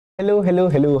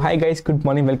Hello. Hi guys, good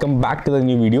morning. Welcome back to the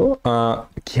new video.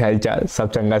 क्या हाल चाल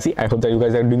सब चंगा सी. I hope that you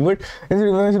guys are doing good. This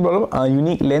is a problem.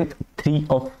 Unique length 3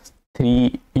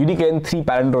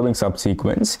 palindromic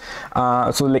subsequence.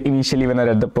 So like initially when I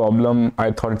read the problem,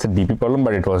 I thought it's a DP problem,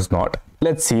 but it was not.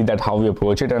 Let's see that how we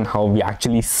approach it and how we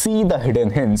actually see the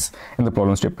hidden hints in the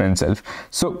problem statement itself.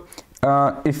 So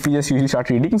if we just usually start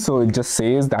reading, so it just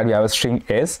says that we have a string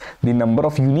s, the number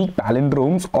of unique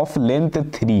palindromes of length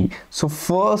 3. So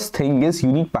first thing is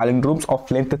unique palindromes of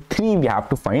length 3 we have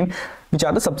to find, which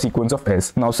are the subsequence of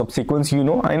s. Now subsequence,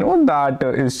 I know that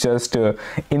is just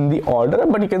in the order,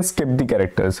 but you can skip the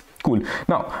characters. Cool.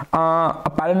 Now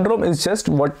a palindrome is just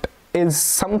what is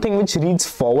something which reads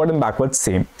forward and backwards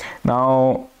same.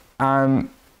 Now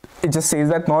it just says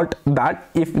that not that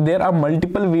if there are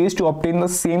multiple ways to obtain the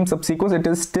same subsequence, it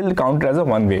is still counted as a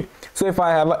one way. So if I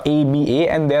have a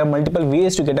ABA and there are multiple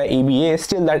ways to get a ABA,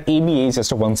 still that ABA is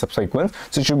just a one subsequence,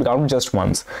 so it should be counted just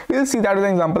once. We'll see that in the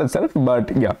example itself, but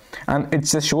yeah, and it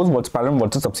just shows what's palindrome,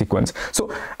 what's a subsequence.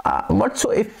 So so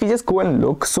if we just go and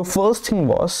look, so first thing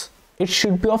was it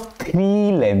should be of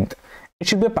 3 length. It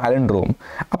should be a palindrome.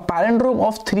 A palindrome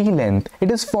of 3 length. It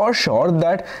is for sure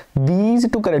that these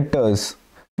two characters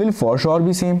will for sure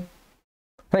be same,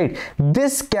 right?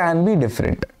 This can be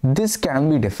different,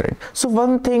 so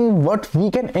one thing what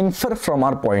we can infer from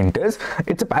our point is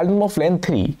it's a palindrome of length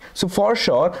 3, so for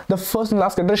sure the first and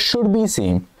last character should be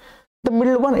same. The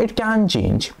middle one, it can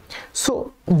change.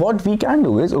 So what we can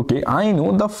do is, okay, I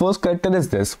know the first character is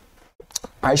this,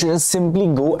 I should just simply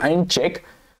go and check.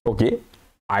 Okay,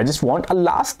 I just want a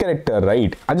last character,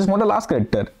 right? I just want a last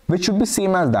character which should be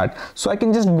same as that. So I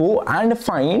can just go and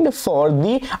find for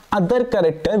the other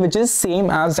character which is same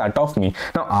as that of me.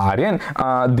 Now Aryan,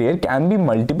 there can be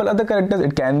multiple other characters.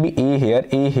 It can be A here,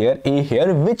 A here, A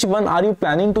here. Which one are you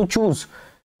planning to choose?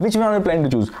 I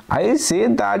say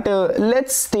that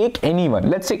let's take anyone.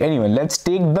 Let's take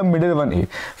the middle one, A.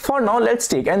 For now, let's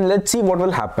take and let's see what will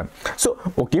happen. So,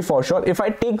 okay, for sure, if I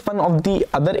take one of the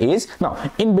other A's, now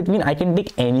in between I can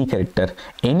take any character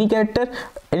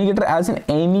as in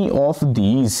any of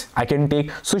these I can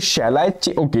take. So shall I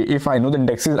okay, if I know the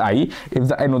index is I,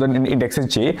 I know the index is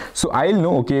J, so I'll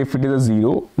know, okay, if it is a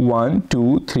 0, 1,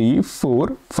 2, 3,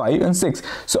 4, 5 and 6.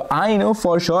 So I know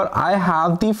for sure I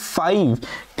have the 5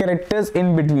 characters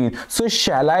in between. So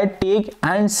shall I take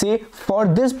and say for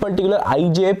this particular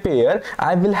IJ pair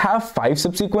I will have 5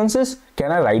 subsequences?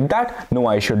 Can I write that? No,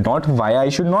 I should not. Why I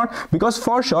should not? Because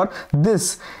for sure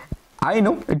this I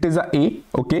know it is a A,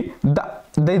 okay,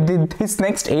 his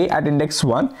next A at index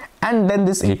 1 and then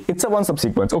this A, it's a one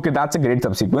subsequence. Okay, that's a great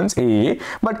subsequence, A.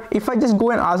 But if I just go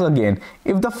and ask again,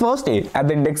 if the first A at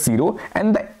the index 0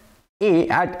 and the A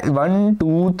at 1,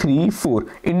 2, 3, 4,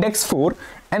 index 4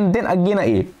 and then again a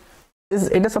A, is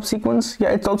it a subsequence? Yeah,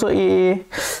 it's also A.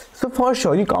 So for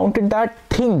sure you counted that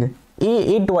thing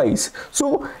A twice.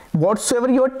 So whatsoever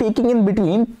you are taking in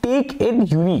between, take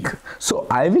it unique. So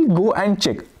I will go and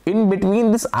check in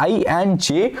between this I and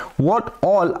J what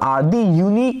all are the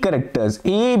unique characters.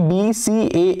 A, B, C,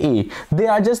 A. They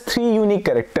are just 3 unique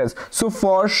characters. So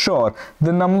for sure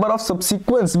the number of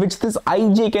subsequence which this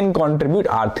IJ can contribute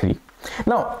are 3.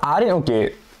 Now Aryan,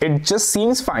 okay, it just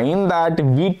seems fine that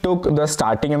we took the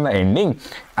starting and the ending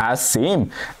as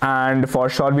same, and for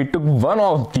sure we took one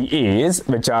of the A's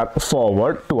which are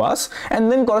forward to us,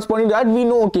 and then corresponding to that we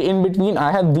know, okay, in between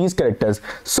I have these characters.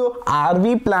 So are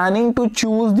we planning to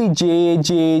choose the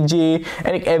J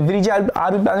and every J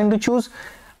are we planning to choose?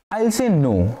 I'll say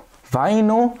no. Why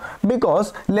no?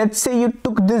 Because let's say you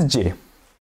took this J,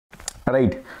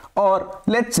 right? Or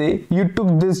let's say you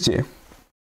took this J.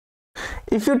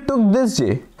 If you took this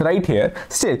J right here,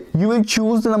 still you will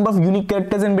choose the number of unique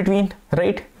characters in between,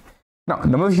 right? Now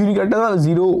number of unique characters are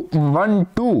 0, 1,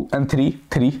 2 and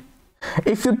 3.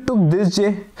 If you took this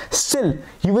J, still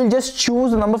you will just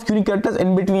choose the number of unique characters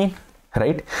in between,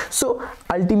 right? So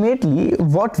ultimately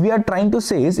what we are trying to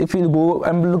say is, if you go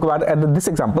and look at this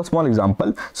example, small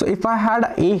example, so if I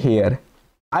had A here,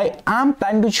 I am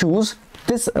planning to choose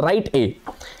this right A.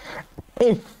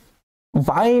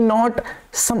 Why not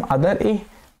some other A,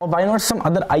 or why not some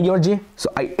other I or J? So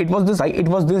it was this I, it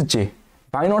was this J.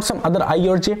 Why not some other I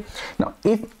or J? Now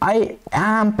if I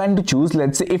am planning to choose,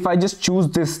 let's say if I just choose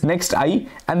this next I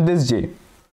and this J,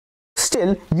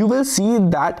 still you will see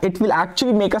that it will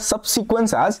actually make a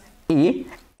subsequence as A,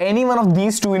 any one of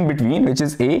these two in between, which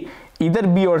is A, either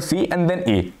B or C, and then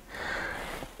A.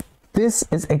 This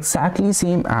is exactly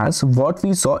same as what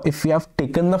we saw if we have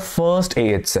taken the first A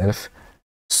itself.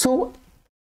 So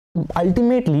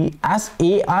ultimately as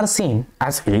A are same,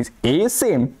 as A is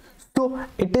same, so So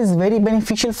it is very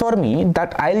beneficial for me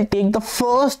that I'll take the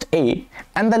first A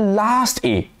and the last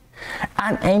A,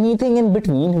 and anything in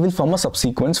between will form a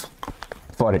subsequence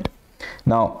for it.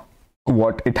 Now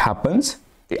what it happens,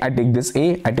 I take this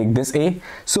A, I take this A,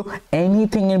 so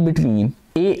anything in between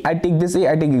A, I take this A,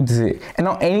 I take this A, and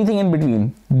now anything in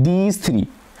between these three,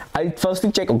 I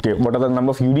firstly check, okay, what are the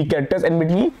number of unique characters in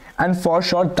between, and for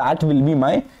sure that will be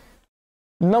my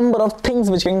number of things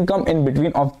which can come in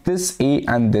between of this A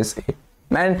and this A.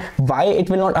 And why it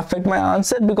will not affect my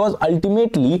answer? Because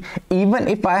ultimately, even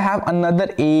if I have another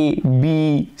A,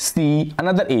 B, C,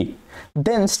 another A,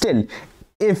 then still,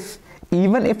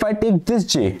 even if I take this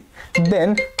J,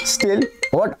 then still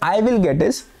what I will get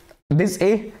is this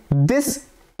A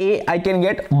I can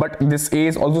get, but this A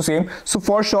is also same. So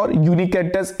for sure, unique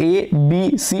characters A,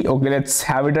 B, C. Okay, let's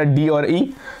have it a D or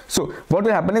E. So what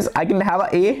will happen is I can have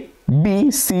a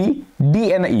B, C,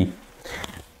 D and a E.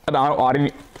 Now,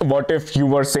 what if you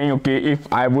were saying, okay,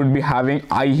 if I would be having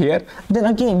I here, then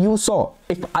again you saw,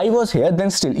 if I was here, then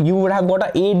still you would have got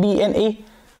a D and A,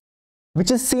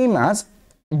 which is same as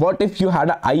what if you had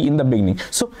a I in the beginning.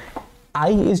 So I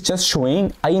is just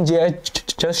showing, I and J are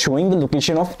just showing the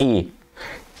location of A.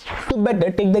 To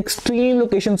better take the extreme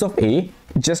locations of A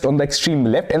just on the extreme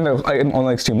left and on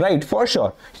the extreme right, for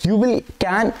sure you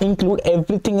can include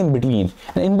everything in between,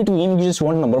 and in between you just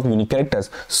want number of unique characters,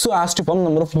 so as to form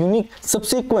number of unique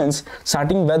subsequence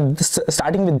starting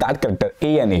with that character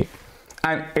A and A.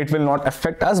 And it will not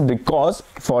affect us because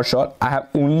for sure I have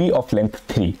only of length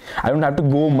 3. I don't have to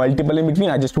go multiple in between.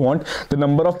 I just want the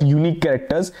number of unique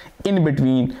characters in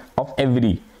between of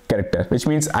every character, which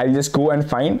means I'll just go and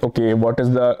find, okay, what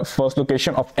is the first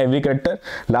location of every character,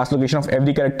 last location of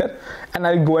every character, and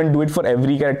I'll go and do it for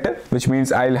every character, which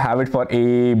means I'll have it for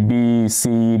A, B,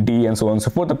 C, D and so on and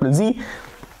so forth up to Z.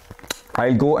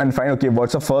 I'll go and find, okay,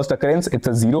 what's the first occurrence? It's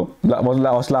a 0.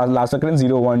 What's last occurrence?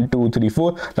 0, 1, 2, 3,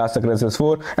 4. Last occurrence is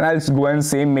 4, and I'll go and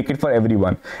same make it for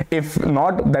everyone. If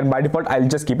not, then by default I'll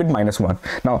just keep it -1.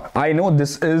 Now I know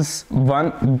this is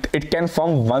one, it can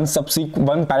form one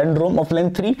palindrome of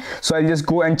length 3, so I'll just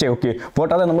go and check, okay,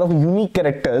 what are the number of unique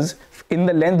characters in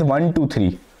the length 1, 2,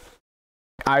 3.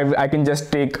 I can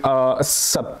just take a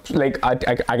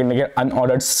I can make an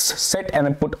unordered set and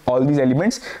I put all these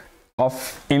elements of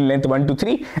in length 1 to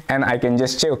 3, and I can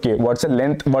just check, okay, what's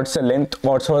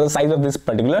the size of this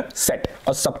particular set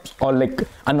or like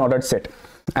unordered set,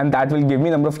 and that will give me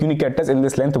number of unique characters in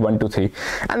this length 1 to 3.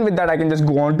 And with that I can just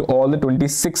go on to all the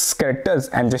 26 characters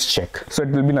and just check. So it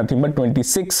will be nothing but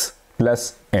 26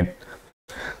 plus n.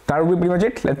 That would be pretty much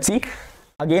it. Let's see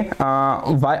again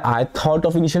why I thought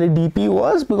of initially DP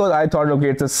was because I thought,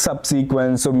 okay, it's a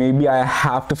subsequence, so maybe I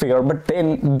have to figure out, but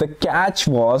then the catch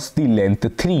was the length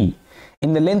 3.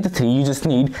 In the length 3 you just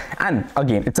need, and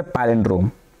again it's a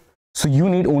palindrome, so you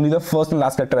need only the first and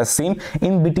last character as same.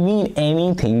 In between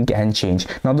anything can change.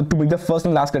 Now to make the first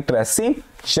and last character as same,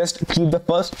 just keep the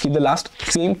first, keep the last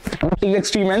same, take the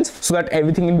extreme ends so that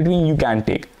everything in between you can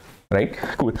take, right?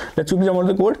 Cool. Let's quickly jump on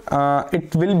the code.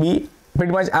 It will be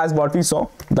pretty much as what we saw,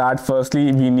 that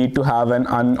firstly we need to have an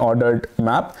unordered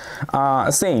map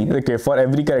saying, okay, for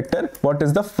every character what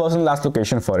is the first and last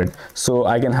location for it. So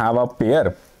I can have a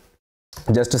pair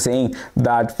just saying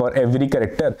that for every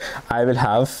character I will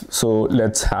have, so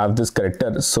let's have this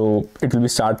character, so it will be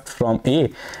start from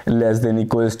A less than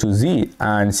equals to Z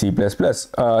and C++.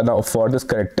 Now for this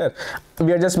character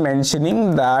we are just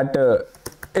mentioning that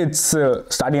its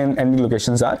starting and ending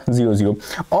locations are 0, 0,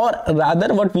 or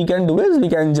rather what we can do is we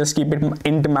can just keep it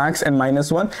int max and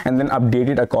 -1 and then update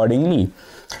it accordingly.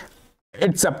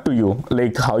 It's up to you,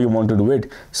 like how you want to do it.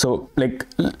 So like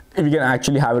we can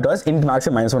actually have it as int max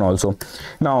and -1 also.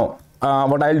 Now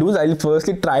what I'll do is I'll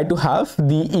firstly try to have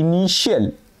the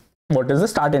initial, what is the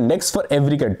start index for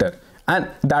every character, and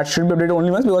that should be updated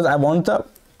only once because I want the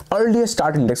earliest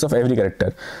start index of every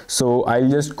character. So I'll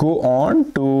just go on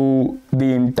to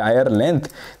the entire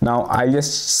length. Now I'll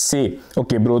just say,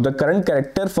 okay bro, the current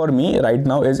character for me right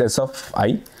now is s of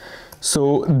I.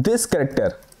 So this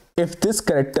character, if this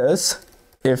characters,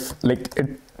 if like it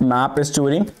map is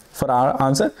storing for our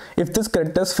answer, if this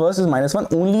character's first is -1,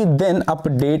 only then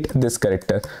update this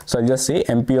character. So I'll just say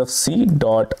mp of c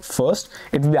dot first,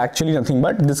 it will be actually nothing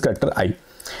but this character I.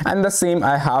 And the same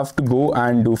I have to go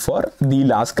and do for the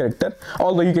last character,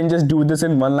 although you can just do this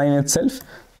in one line itself,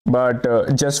 but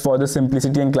just for the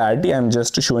simplicity and clarity I'm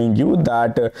just showing you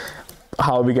that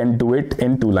how we can do it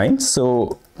in 2 lines. So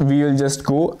we will just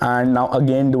go and now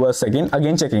again do a second,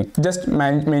 again checking, just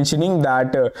mentioning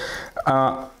that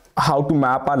how to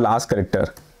map our last character,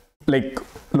 like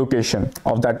location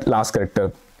of that last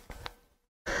character.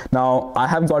 Now I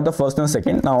have got the first and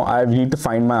second. Now I need to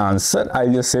find my answer.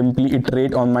 I'll just simply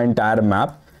iterate on my entire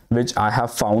map which I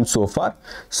have found so far.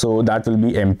 So that will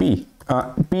be MP.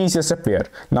 P is just a pair.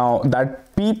 Now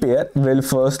that P pair will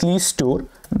firstly store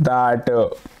that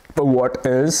what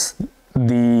is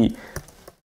the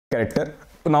character.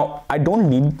 Now I don't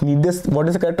need this what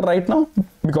is the character right now,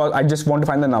 because I just want to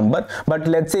find the number. But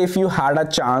let's say if you had a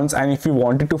chance and if you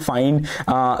wanted to find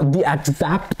the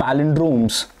exact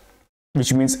palindromes,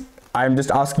 which means I'm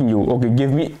just asking you, okay,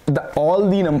 give me all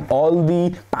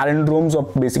the palindromes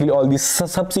of basically all these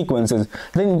subsequences,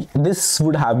 then this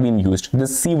would have been used,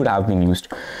 this C would have been used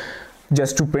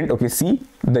just to print, okay, C,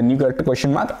 the new character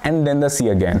question mark, and then the C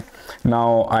again.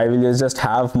 Now I will just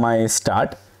have my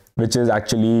start, which is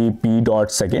actually P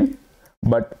dot second,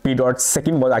 but P dot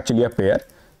second was actually a pair.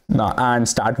 Now, and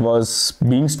start was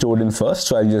being stored in first,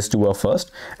 so I'll just do a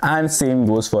first, and same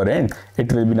goes for end.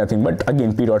 It will be nothing but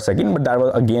again P dot second, but that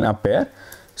was again a pair.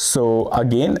 So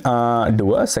again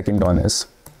do a second on is.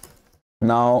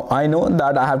 Now I know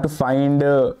that I have to find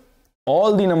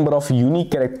all the number of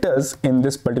unique characters in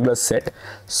this particular set,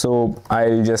 so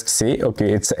I'll just say,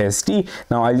 okay, it's ST.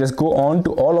 Now I'll just go on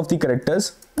to all of the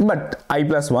characters, but I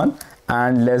plus 1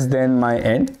 and less than my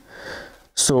end.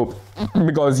 So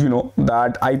because you know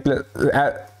that I plus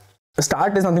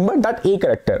start is nothing but that A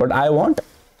character, but I want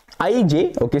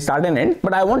IJ, okay, start and end,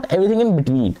 but I want everything in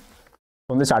between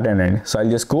from the start and end. So I'll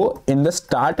just go in the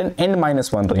start and end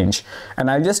 -1 range,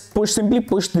 and I'll just simply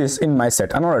push this in my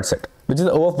set, another set, which is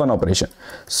the O of 1 operation.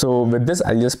 So with this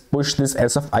I'll just push this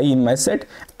S of I in my set,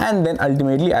 and then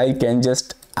ultimately I can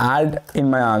just add in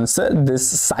my answer this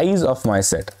size of my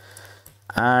set,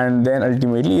 and then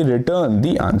ultimately return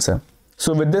the answer.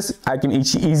 So with this I can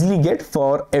easily get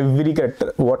for every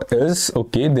character what is,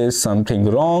 okay, there's something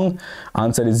wrong,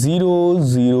 answer is 0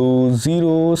 0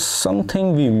 0,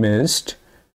 something we missed,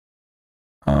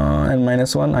 and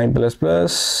 -1 I plus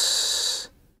plus,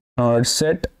 our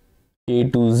set A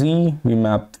to Z, we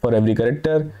map for every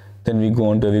character, then we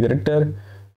go on to every character.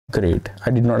 Great,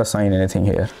 I did not assign anything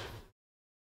here.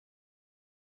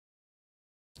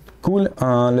 Cool.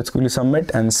 Let's quickly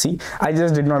submit and see. I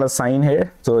just did not assign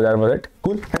here, so that was it.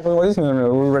 Cool. Thanks for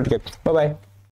watching. Bye bye.